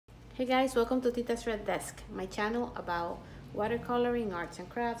Hey guys, welcome to Tita's Red Desk, my channel about watercoloring, arts and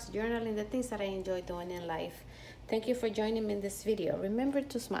crafts, journaling, the things that I enjoy doing in life. Thank you for joining me in this video. Remember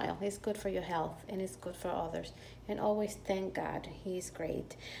to smile. It's good for your health and it's good for others. And always thank God. He's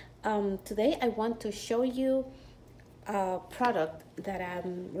great. Today I want to show you a product that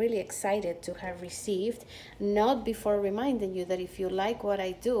I'm really excited to have received. Not before reminding you that if you like what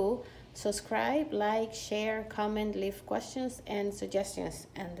I do, subscribe, like, share, comment, leave questions and suggestions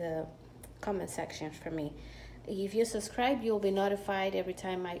in the comment section for me. If you subscribe, you'll be notified every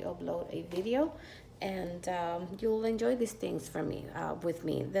time I upload a video, and you'll enjoy these things from me with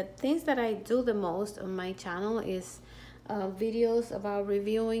me. The things that I do the most on my channel is videos about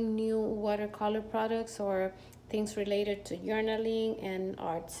reviewing new watercolor products or things related to journaling and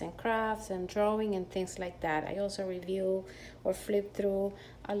arts and crafts and drawing and things like that. I also review or flip through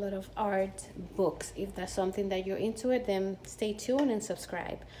a lot of art books. If that's something that you're into it, then stay tuned and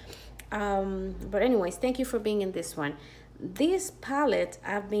subscribe. But anyways, thank you for being in this one. This palette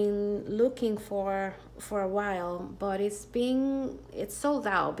I've been looking for a while, but it's sold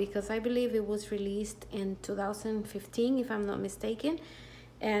out because I believe it was released in 2015, if I'm not mistaken,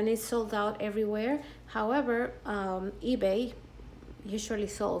 and it's sold out everywhere. However, eBay usually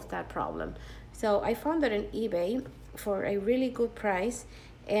solves that problem. So I found it on eBay for a really good price,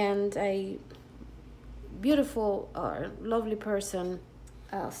 and a beautiful, lovely person,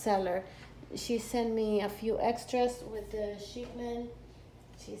 seller. She sent me a few extras with the shipment.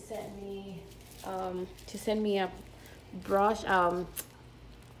 She sent me a brush,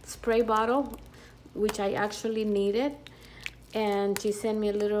 spray bottle, which I actually needed. And she sent me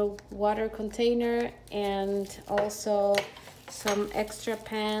a little water container and also some extra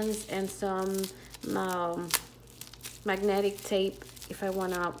pens and some magnetic tape if I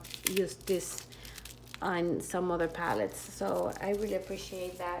want to use this on some other palettes. So I really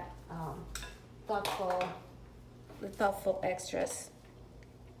appreciate that, thoughtful extras.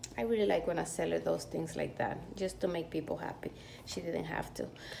 I really like when a seller does things like that, just to make people happy. She didn't have to.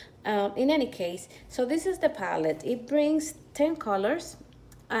 In any case, so this is the palette. It brings 10 colors,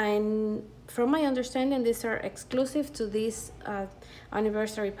 and from my understanding, these are exclusive to this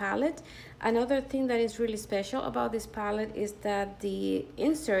anniversary palette. Another thing that is really special about this palette is that the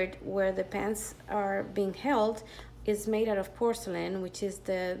insert where the pens are being held is made out of porcelain, which is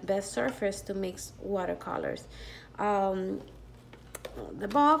the best surface to mix watercolors. The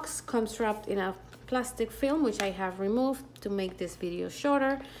box comes wrapped in a plastic film, which I have removed to make this video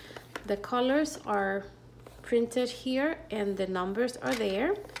shorter. The colors are printed here and the numbers are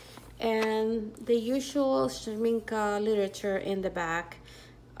there, and the usual Schmincke literature in the back.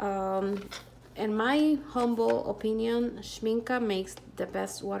 In my humble opinion, Schmincke makes the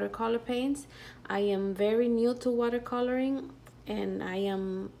best watercolor paints. I am very new to watercoloring and I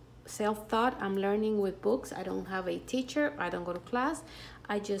am self-taught. I'm learning with books. I don't have a teacher. I don't go to class.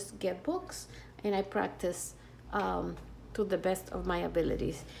 I just get books and I practice to the best of my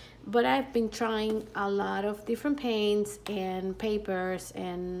abilities. But I've been trying a lot of different paints and papers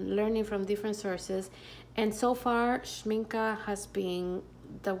and learning from different sources. And so far, Schmincke has been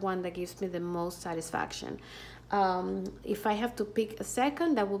the one that gives me the most satisfaction. If I have to pick a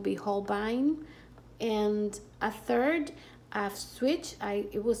second, that would be Holbein. And a third, I've switched.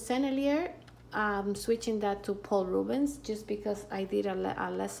 It was Sennelier. I'm switching that to Paul Rubens just because I did a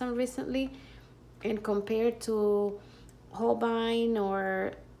lesson recently, and compared to Holbein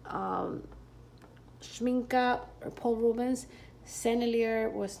or Schmincke or Paul Rubens, Sennelier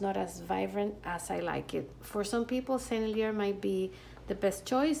was not as vibrant as I like it. For some people, Sennelier might be the best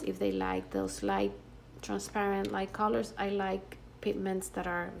choice if they like those light, transparent light colors. I like pigments that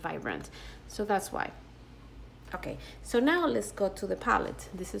are vibrant, so that's why. Okay, so now let's go to the palette.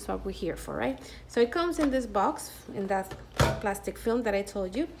 This is what we're here for, right? So it comes in this box, in that plastic film that I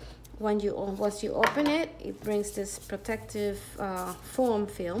told you. Once you open it, it brings this protective foam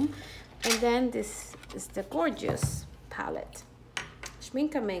film, and then this is the gorgeous palette.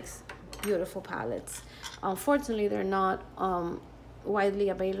 Schmincke makes beautiful palettes. Unfortunately, they're not widely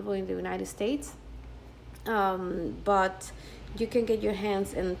available in the United States, but you can get your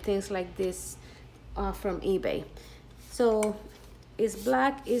hands on things like this from eBay. So it's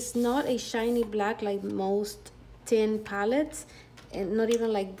black. It's not a shiny black like most tin palettes, and not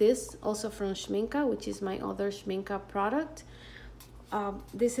even like this, also from Schmincke, which is my other Schmincke product.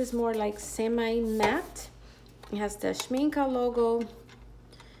 This is more like semi-matte. It has the Schmincke logo,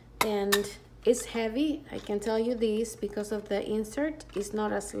 and it's heavy. I can tell you this because of the insert. It's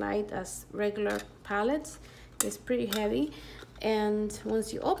not as light as regular palettes. It's pretty heavy. And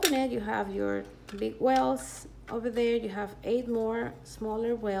once you open it, you have your big wells over there you have 8 more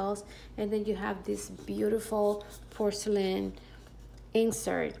smaller wells, and then you have this beautiful porcelain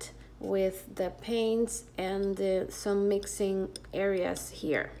insert with the paints and some mixing areas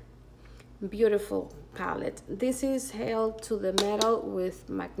here. Beautiful palette. This is held to the metal with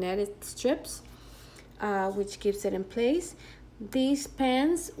magnetic strips, which keeps it in place. These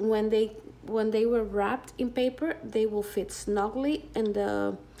pens, when they were wrapped in paper, they will fit snugly in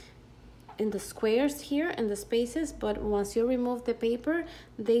the squares here and the spaces, but once you remove the paper,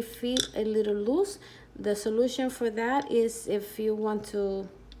 they feel a little loose. The solution for that is, if you want to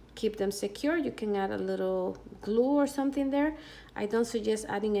keep them secure, you can add a little glue or something there. I don't suggest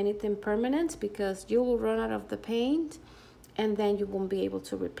adding anything permanent because you will run out of the paint and then you won't be able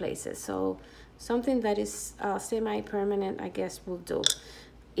to replace it. So something that is semi-permanent, I guess, will do,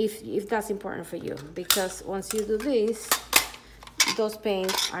 if that's important for you, because once you do this, those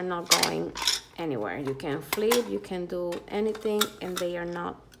paints are not going anywhere. You can flip, you can do anything, and they're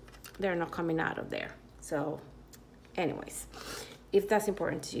not coming out of there. So anyways, if that's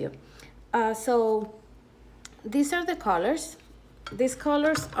important to you. So these are the colors. These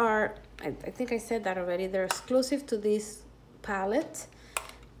colors are, I think I said that already, they're exclusive to this palette.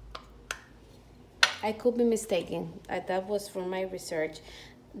 I could be mistaken. That was from my research.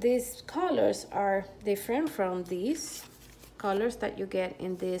 These colors are different from these colors that you get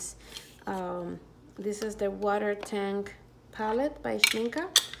in this. This is the water tank palette by Schmincke.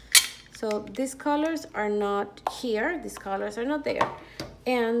 So these colors are not here. These colors are not there.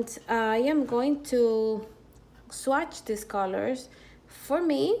 And I am going to swatch these colors for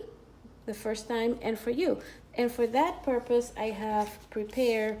me the first time and for you. And for that purpose, I have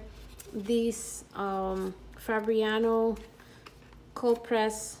prepared this Fabriano cold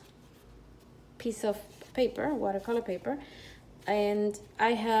press piece of paper, watercolor paper, and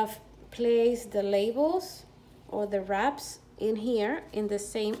I have placed the labels or the wraps in here in the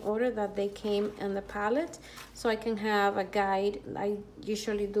same order that they came in the palette, so I can have a guide. I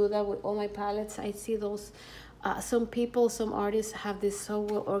usually do that with all my palettes. I see those some people, some artists have this so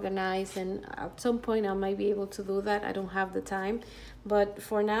well organized, and at some point I might be able to do that. I don't have the time, but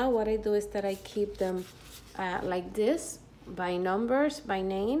for now what I do is that I keep them like this, by numbers, by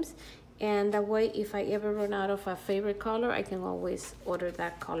names, and that way if I ever run out of a favorite color, I can always order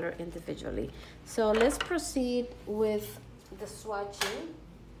that color individually. So let's proceed with the swatching.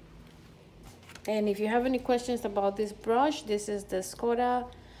 And if you have any questions about this brush, this is the Skoda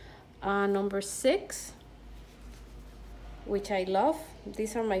number 6, which I love.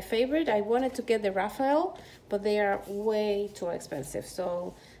 These are my favorite. I wanted to get the Raphael, but they are way too expensive,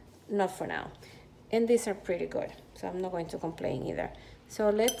 so not for now. And these are pretty good, so I'm not going to complain either. So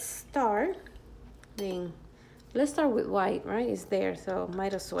let's start. Let's start with white, right? It's there, so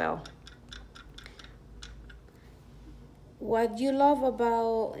might as well. What you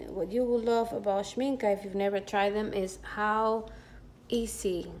will love about Schmincke, if you've never tried them, is how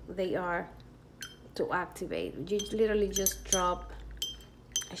easy they are to activate. You literally just drop.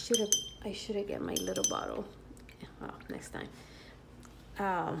 I should have get my little bottle. Oh, next time.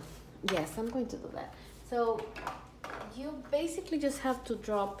 Yes, I'm going to do that. So you basically just have to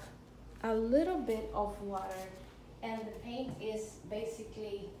drop a little bit of water, and the paint is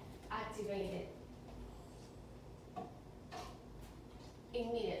basically activated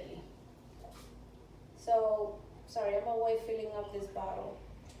immediately. So, sorry, I'm away filling up this bottle.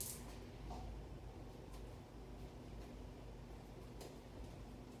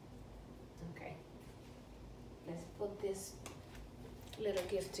 Okay, let's put this little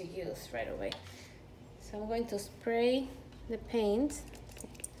gift to use right away. So I'm going to spray the paint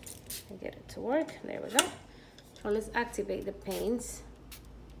and get it to work. There we go. So let's activate the paints.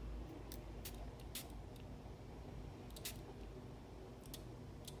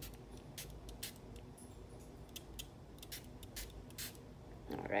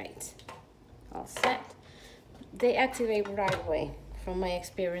 All right, all set. They activate right away from my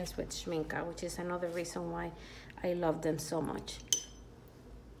experience with Schmincke, which is another reason why I love them so much.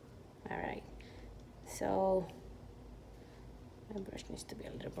 All right, so my brush needs to be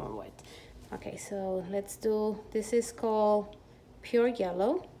a little more wet. Okay, so let's do, this is called Pure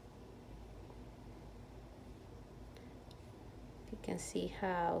Yellow. You can see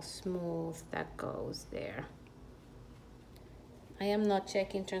how smooth that goes there. I am not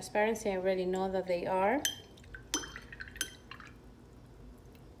checking transparency, I already know that they are.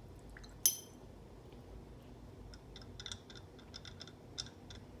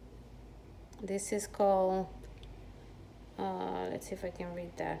 This is called, let's see if I can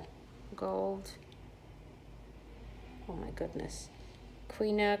read that, gold, oh my goodness,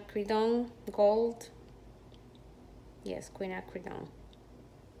 Quinacridone Gold, Yes, quinacridone.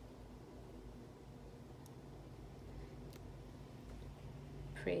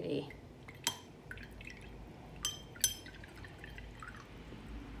 Pretty.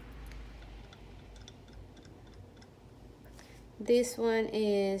 This one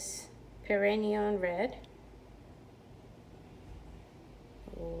is Perennial Red.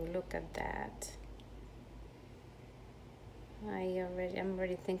 Oh, look at that. I'm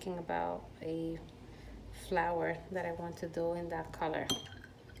already thinking about a flower that I want to do in that color.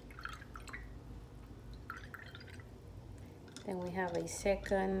 Then we have a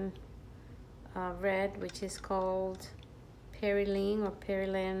second red, which is called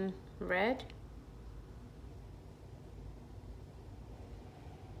Porcelain Red.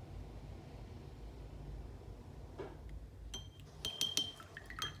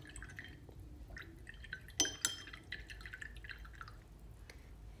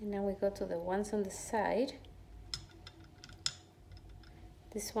 And now we go to the ones on the side.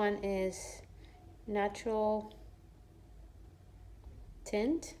 This one is Natural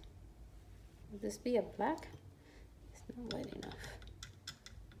Tint. Will this be a black? It's not white enough.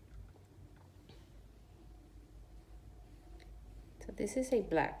 So this is a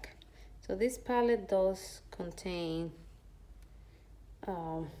black. So this palette does contain,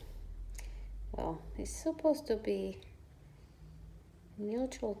 well, it's supposed to be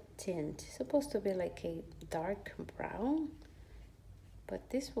neutral tint. It's supposed to be like a dark brown, but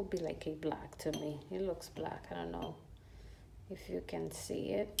this will be like a black to me. It looks black. I don't know if you can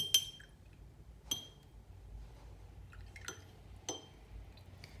see it.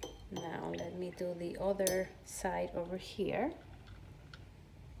 Now let me do the other side over here,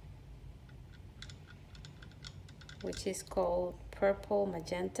 which is called Purple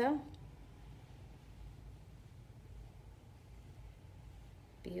Magenta.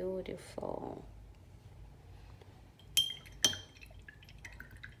 Beautiful.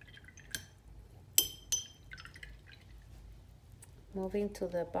 Moving to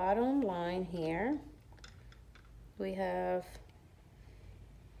the bottom line here, we have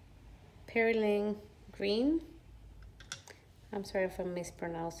Perylene Green. I'm sorry if I'm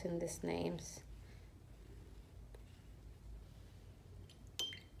mispronouncing these names.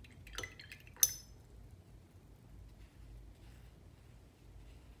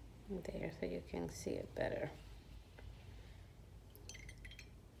 There, so you can see it better.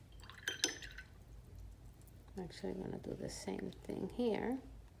 Actually, I'm gonna do the same thing here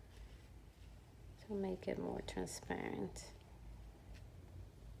to make it more transparent.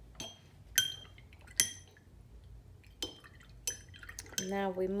 Now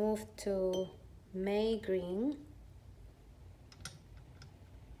we move to May Green.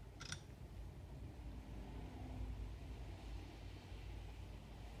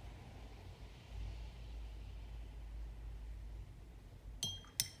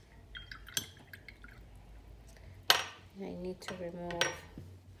 I need to remove,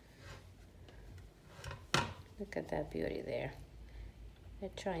 look at that beauty there. They're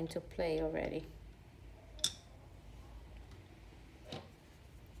trying to play already.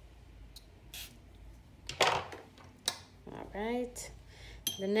 All right,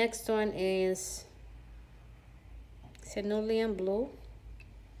 the next one is Cerulean Blue.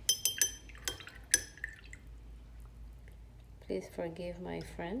 Please forgive my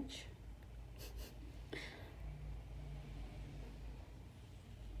French.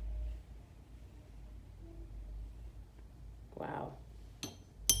 Wow,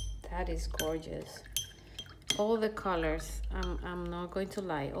 that is gorgeous. All the colors, I'm not going to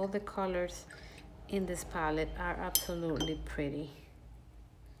lie, all the colors in this palette are absolutely pretty.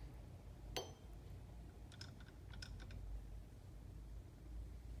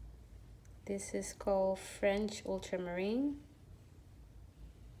 This is called French Ultramarine.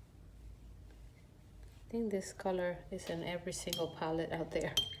 I think this color is in every single palette out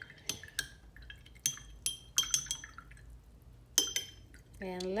there.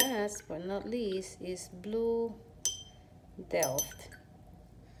 And last but not least is Blue Delft.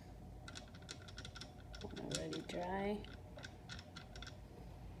 Already dry.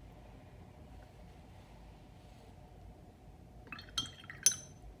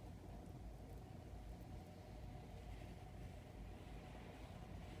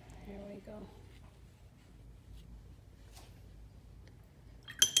 Here we go.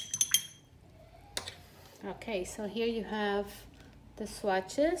 Okay, so here you have the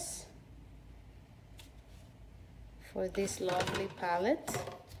swatches for this lovely palette.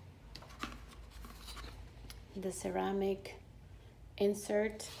 The ceramic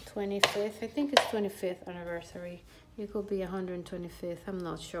insert 25th, I think it's 25th anniversary. It could be 125th, I'm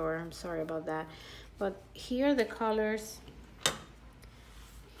not sure, I'm sorry about that. But here are the colors.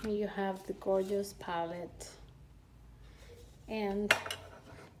 Here you have the gorgeous palette. And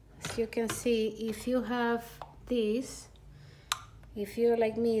as you can see, if you have these, if you're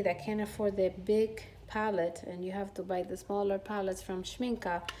like me that can't afford the big palette and you have to buy the smaller palettes from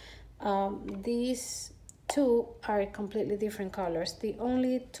Schmincke, these two are completely different colors. The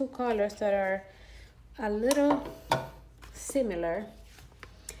only two colors that are a little similar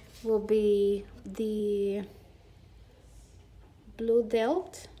will be the Blue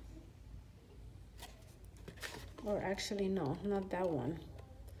Delt, or actually no, not that one,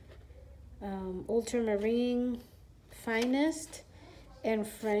 Ultramarine Finest and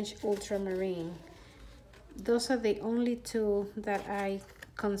French Ultramarine. Those are the only two that I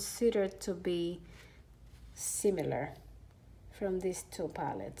consider to be similar from these two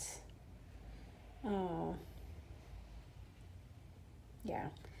palettes. Yeah,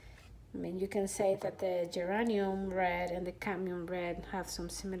 I mean, you can say that the geranium red and the cadmium red have some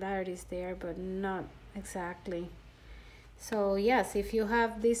similarities there, but not exactly. So yes, if you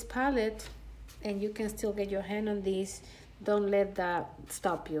have this palette and you can still get your hand on these, don't let that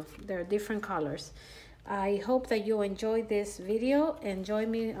stop you. They're different colors. I hope that you enjoyed this video, and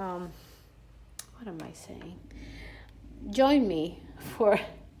join me, what am I saying? Join me for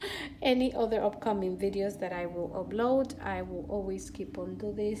any other upcoming videos that I will upload. I will always keep on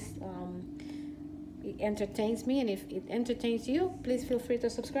doing this. It entertains me, and if it entertains you, please feel free to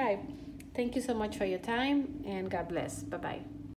subscribe. Thank you so much for your time, and God bless. Bye-bye.